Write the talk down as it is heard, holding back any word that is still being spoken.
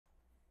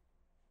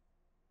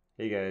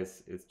Hey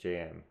guys, it's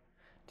JM.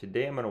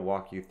 Today I'm going to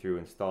walk you through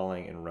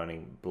installing and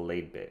running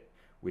BladeBit,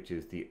 which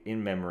is the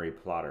in-memory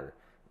plotter.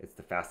 It's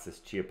the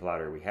fastest Chia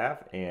plotter we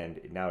have,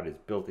 and now it is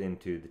built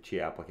into the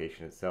Chia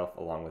application itself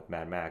along with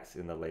Mad Max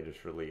in the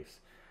latest release.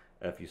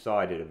 If you saw,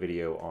 I did a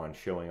video on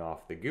showing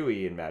off the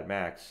GUI in Mad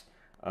Max,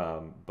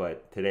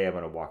 but today I'm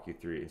going to walk you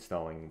through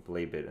installing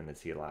BladeBit in the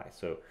CLI.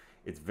 So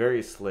it's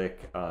very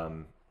slick.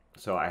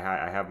 So I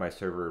have my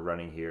server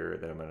running here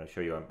that I'm going to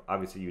show you.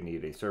 Obviously, you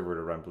need a server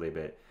to run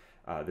BladeBit.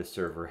 This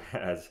server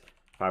has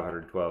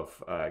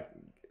 512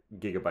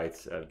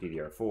 gigabytes of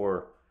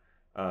DDR4.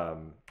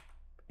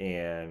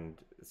 And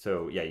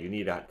so, yeah, you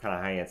need a kind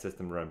of high-end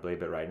system to run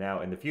BladeBit right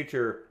now. In the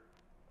future,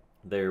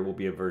 there will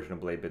be a version of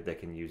BladeBit that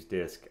can use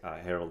disk.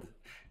 Harold,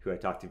 who I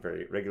talk to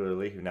very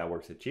regularly, who now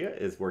works at Chia,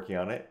 is working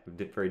on it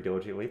very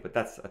diligently, but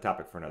that's a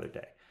topic for another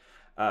day.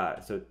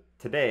 So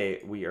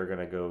today we are going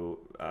to go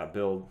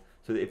build.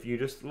 So if you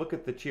just look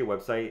at the Chia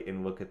website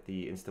and look at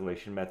the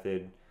installation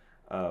method,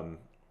 from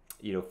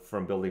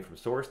building from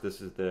source,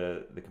 this is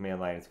the command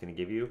line it's going to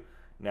give you.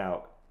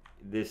 Now,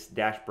 this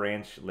dash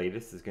branch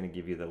latest is going to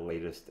give you the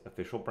latest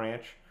official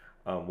branch.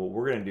 What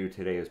we're going to do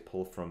today is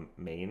pull from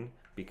main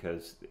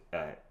because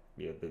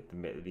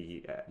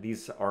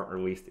these aren't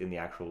released in the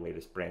actual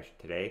latest branch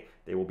today.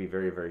 They will be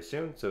very, very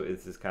soon. So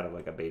this is kind of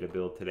like a beta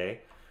build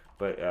today.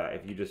 But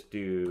if you just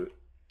do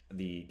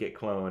the git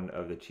clone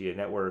of the Chia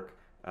network,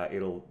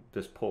 it'll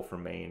just pull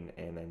from main,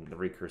 and then the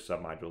recurse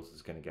submodules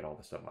is going to get all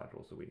the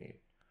submodules that we need.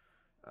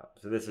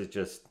 So this is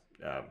just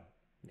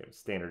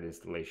standard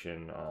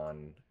installation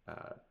on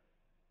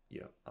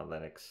on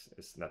Linux.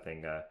 It's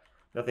nothing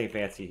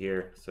fancy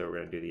here. So we're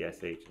going to do the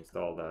sh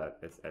install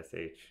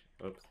sh.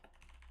 Oops.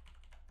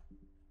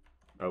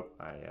 Oh,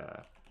 I'm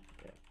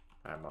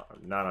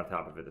not on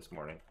top of it this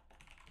morning.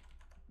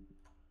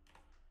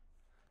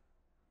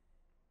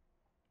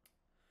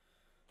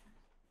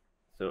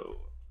 So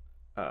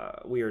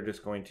we are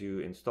just going to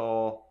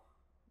install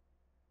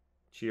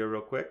Chia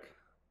real quick.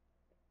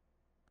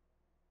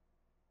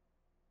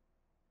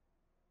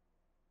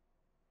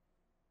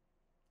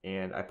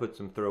 And I put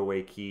some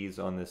throwaway keys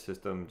on this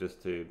system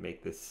just to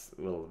make this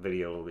little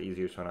video a little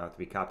easier, so I don't have to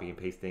be copying and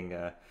pasting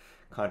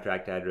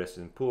contract address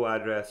and pool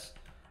address.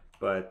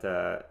 But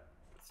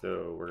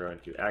so we're going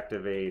to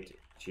activate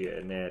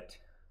Chia init,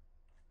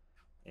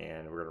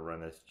 and we're going to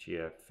run this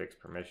Chia fix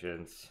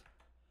permissions.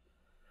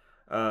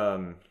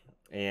 And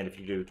if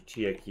you do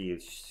Chia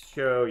keys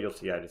show, you'll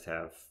see I just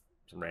have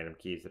some random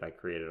keys that I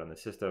created on the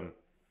system.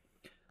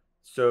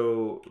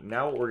 So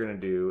now what we're going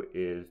to do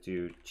is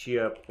do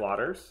Chia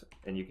plotters,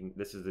 and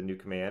this is the new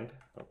command.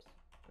 Oops.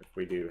 If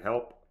we do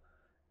help,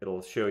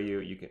 it'll show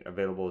you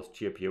available as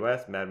Chia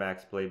POS, Mad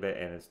Max, BladeBit,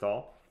 and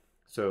install.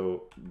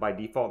 So by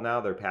default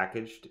now they're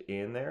packaged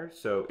in there.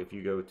 So if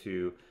you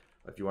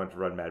want to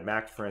run Mad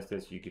Max, for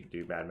instance, you could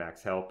do Mad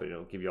Max help, and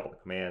it'll give you all the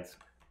commands.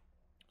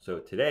 So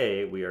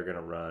today we are going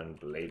to run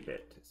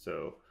BladeBit.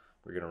 So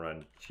we're going to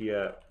run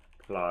Chia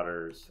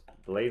plotters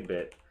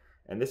BladeBit.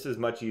 And this is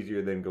much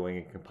easier than going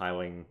and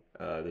compiling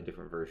the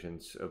different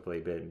versions of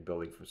BladeBit and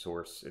building from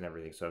source and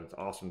everything. So it's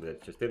awesome that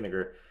it's just in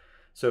there.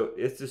 So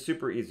it's just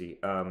super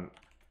easy. On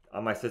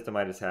my system,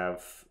 I just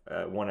have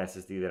one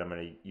SSD that I'm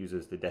going to use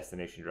as the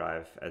destination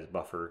drive as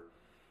buffer.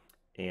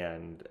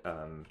 And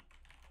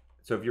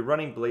so if you're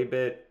running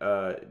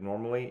BladeBit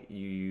normally,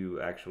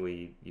 you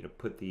actually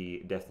put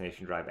the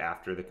destination drive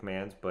after the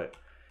commands. But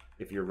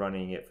if you're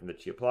running it from the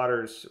Chia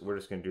plotters, we're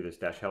just going to do this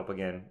dash help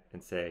again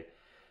and say.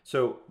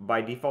 So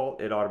by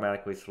default, it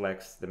automatically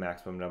selects the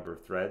maximum number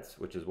of threads,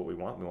 which is what we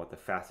want. We want the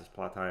fastest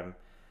plot time.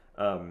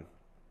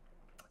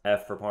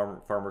 F for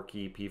farmer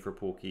key, P for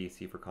pool key,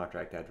 C for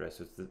contract address.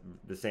 So it's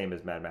the same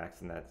as Mad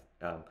Max, and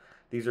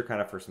these are kind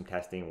of for some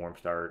testing, warm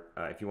start.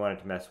 If you wanted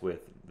to mess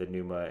with the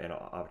NUMA and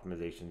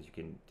optimizations, you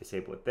can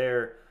disable it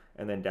there,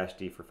 and then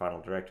 -D for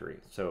final directory.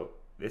 So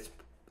it's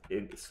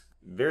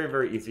very,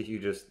 very easy. You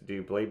just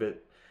do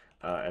BladeBit,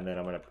 and then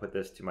I'm going to put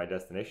this to my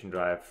destination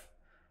drive,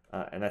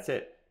 and that's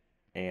it.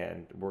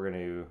 And we're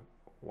going to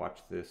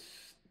watch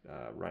this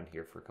run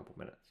here for a couple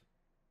minutes.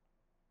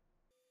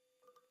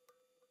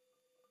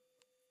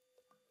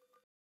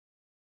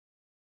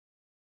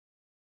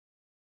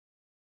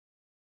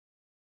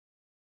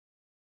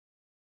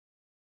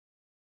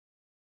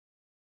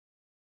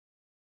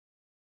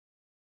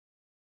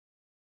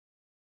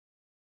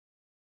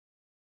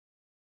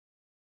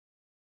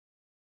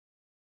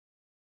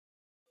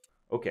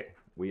 Okay,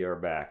 we are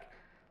back.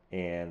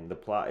 And the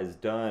plot is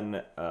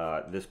done.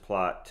 This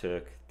plot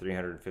took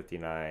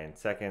 359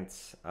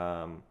 seconds.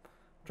 I'm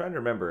trying to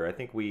remember. I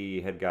think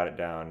we had got it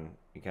down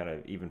kind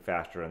of even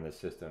faster on this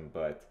system,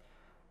 but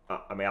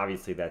I mean,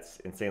 obviously that's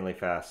insanely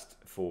fast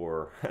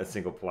for a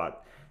single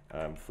plot.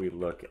 If we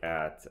look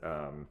at,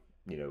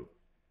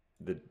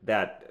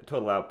 that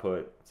total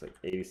output, it's like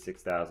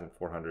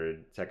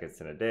 86,400 seconds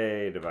in a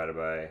day divided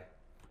by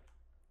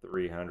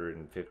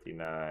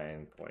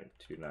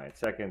 359.29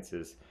 seconds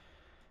is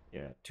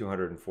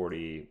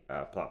 240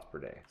 plots per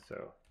day.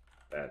 So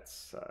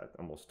that's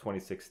almost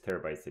 26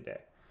 terabytes a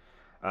day.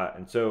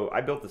 And so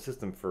I built the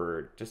system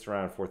for just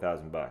around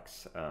 4,000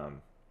 bucks.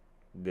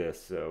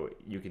 So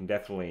you can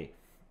definitely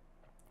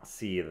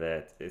see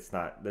that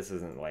this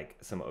isn't like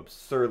some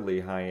absurdly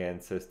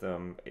high-end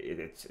system.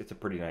 It's a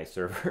pretty nice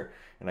server,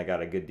 and I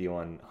got a good deal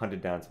on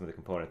hunted down some of the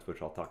components,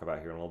 which I'll talk about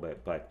here in a little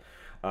bit. But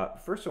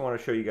first, I want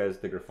to show you guys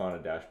the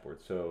Grafana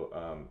dashboard.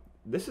 So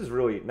this is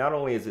really, not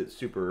only is it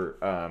super,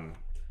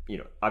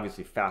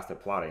 obviously fast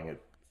at plotting.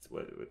 It's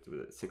what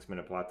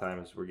 6-minute plot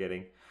times we're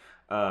getting.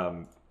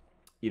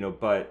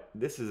 But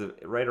this is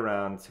right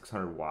around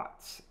 600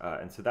 watts,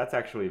 and so that's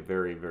actually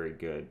very, very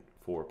good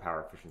for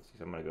power efficiency.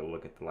 So I'm going to go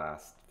look at the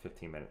last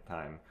 15-minute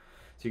time.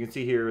 So you can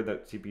see here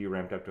that CPU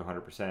ramped up to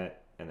 100%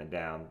 and then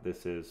down.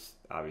 This is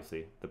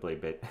obviously the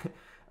BladeBit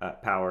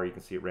power. You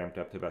can see it ramped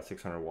up to about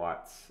 600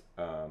 watts.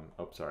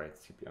 Oh, sorry,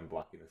 I'm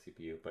blocking the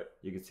CPU, but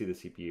you can see the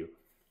CPU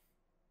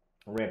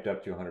ramped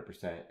up to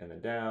 100% and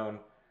then down.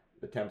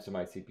 The temps of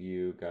my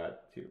CPU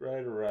got to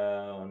right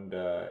around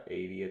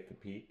 80 at the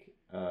peak.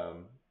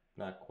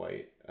 Not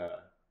quite,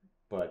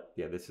 but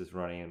yeah, this is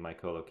running in my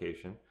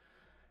co-location.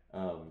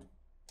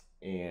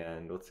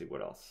 And let's see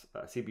what else.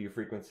 CPU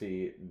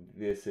frequency,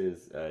 this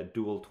is a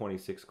dual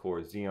 26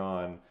 core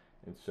Xeon.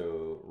 And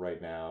so right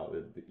now,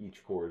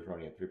 each core is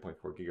running at 3.4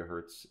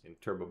 gigahertz in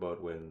turbo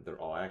mode when they're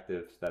all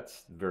active. So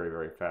that's very,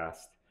 very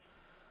fast.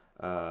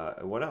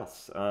 What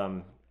else?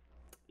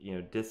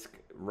 Disk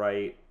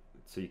write.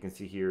 So you can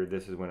see here,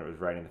 this is when it was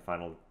writing the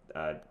final,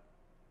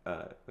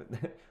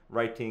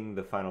 writing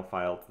the final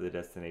file to the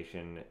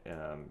destination.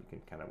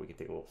 We can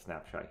take a little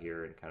snapshot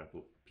here and kind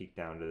of peek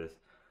down to this.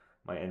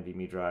 My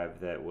NVMe drive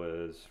that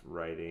was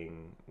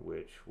writing,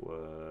 which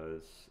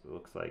was,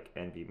 looks like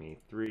NVMe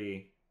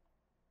 3,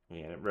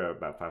 and it wrote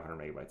about 500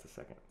 megabytes a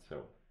second.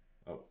 So,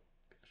 oh,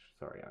 gosh,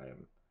 sorry, I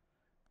am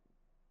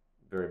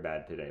very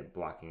bad today,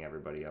 blocking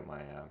everybody on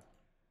my,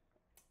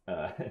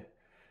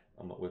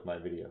 with my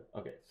video.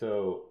 Okay,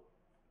 so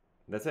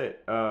that's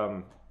it.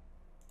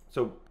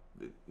 So,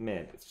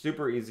 man, it's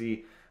super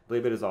easy.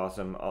 BladeBit is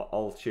awesome.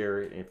 I'll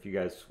share if you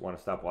guys want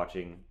to stop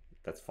watching.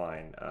 That's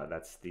fine.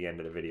 That's the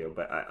end of the video.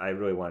 But I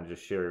really want to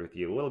just share with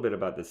you a little bit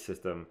about this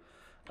system.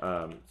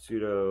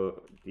 Sudo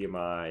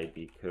DMI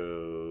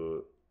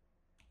bcode.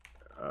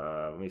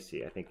 Let me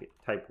see. I think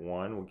type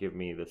 1 will give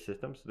me the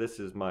system. So this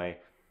is my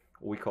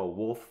what we call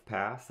Wolf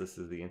Pass. This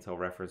is the Intel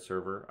reference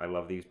server. I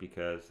love these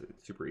because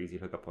it's super easy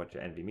to hook up a bunch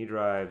of NVMe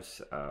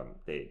drives.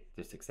 They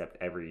just accept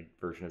every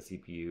version of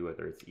CPU,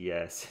 whether it's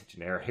ES,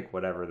 generic,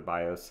 whatever, the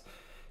BIOS.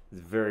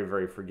 It's very,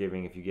 very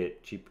forgiving if you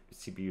get cheap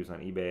CPUs on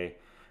eBay.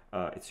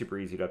 It's super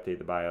easy to update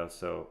the BIOS,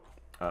 so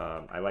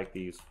I like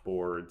these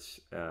boards.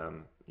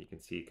 You can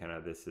see kind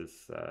of this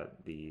is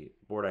the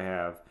board I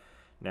have.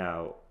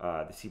 Now,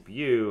 the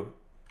CPU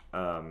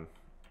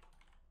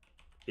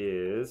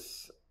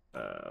is,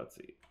 let's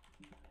see,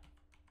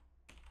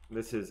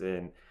 this is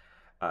in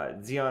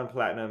Xeon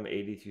Platinum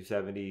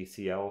 8270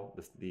 CL.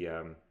 I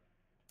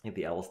think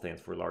the L stands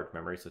for large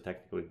memory, so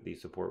technically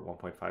these support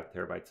 1.5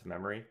 terabytes of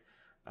memory.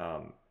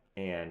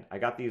 And I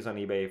got these on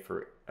eBay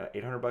for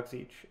 800 bucks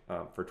each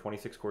for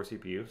 26 core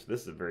CPU. So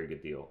this is a very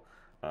good deal.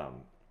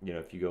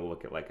 If you go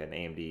look at like an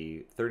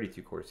AMD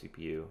 32 core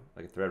CPU,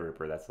 like a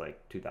Threadripper, that's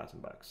like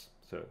 2,000 bucks.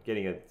 So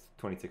getting a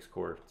 26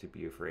 core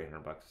CPU for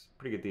 800 bucks,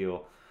 pretty good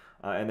deal.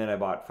 And then I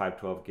bought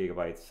 512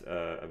 gigabytes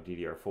of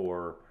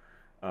DDR4.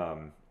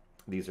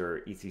 These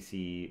are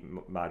ECC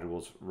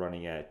modules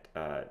running at,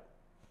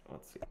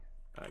 let's see,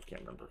 I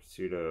can't remember,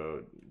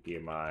 sudo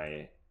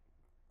DMI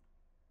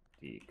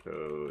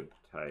decode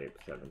type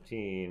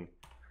 17.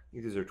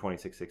 These are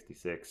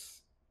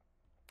 2666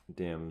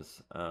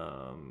 DIMMs.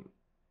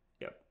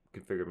 Yep,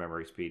 configure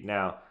memory speed.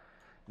 Now,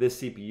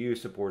 this CPU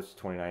supports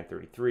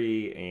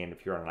 2933, and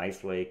if you're on an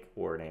Ice Lake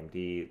or an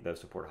AMD, those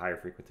support higher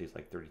frequencies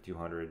like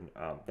 3200.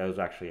 Those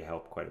actually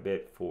help quite a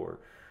bit for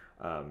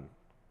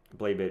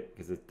BladeBit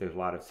because there's a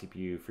lot of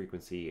CPU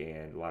frequency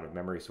and a lot of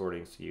memory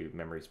sorting, so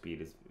memory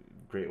speed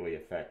greatly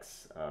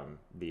affects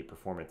the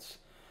performance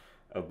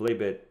of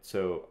BladeBit.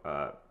 So,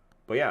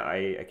 but yeah,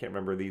 I can't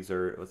remember. These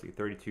are, let's see,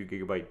 32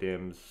 gigabyte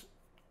DIMMs.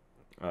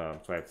 So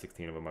I have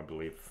 16 of them, I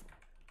believe.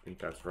 I think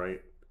that's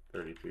right.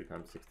 32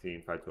 times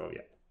 16, 512,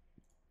 yeah.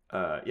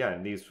 Yeah,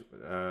 and these,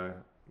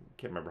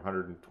 can't remember,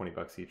 120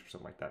 bucks each or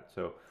something like that.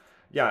 So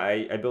yeah,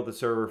 I built a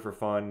server for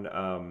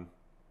fun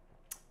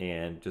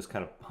and just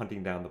kind of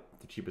hunting down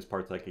the cheapest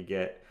parts I could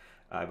get.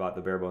 I bought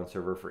the bare bones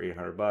server for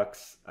 800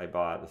 bucks. I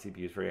bought the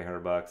CPUs for 800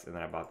 bucks, and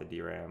then I bought the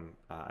DRAM.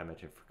 I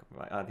mentioned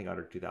for, I think,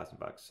 under 2,000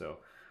 bucks. So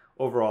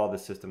overall, the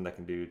system that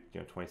can do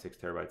 26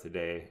 terabytes a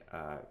day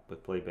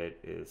with BladeBit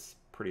is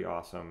pretty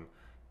awesome.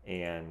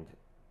 And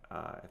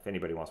if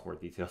anybody wants more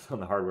details on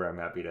the hardware, I'm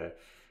happy to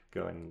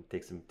go and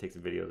take some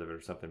videos of it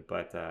or something.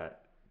 But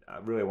I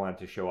really wanted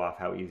to show off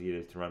how easy it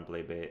is to run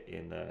BladeBit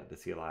in the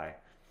CLI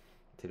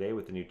today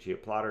with the new Chia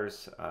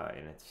plotters,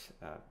 and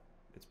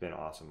it's been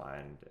awesome.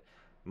 And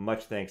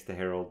much thanks to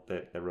Harold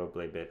that wrote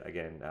BladeBit.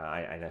 Again,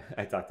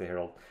 I talk to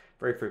Harold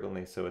very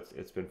frequently, so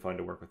it's been fun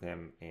to work with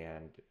him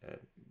and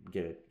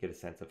get a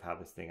sense of how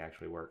this thing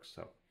actually works.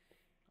 So,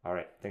 all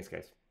right, thanks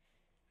guys.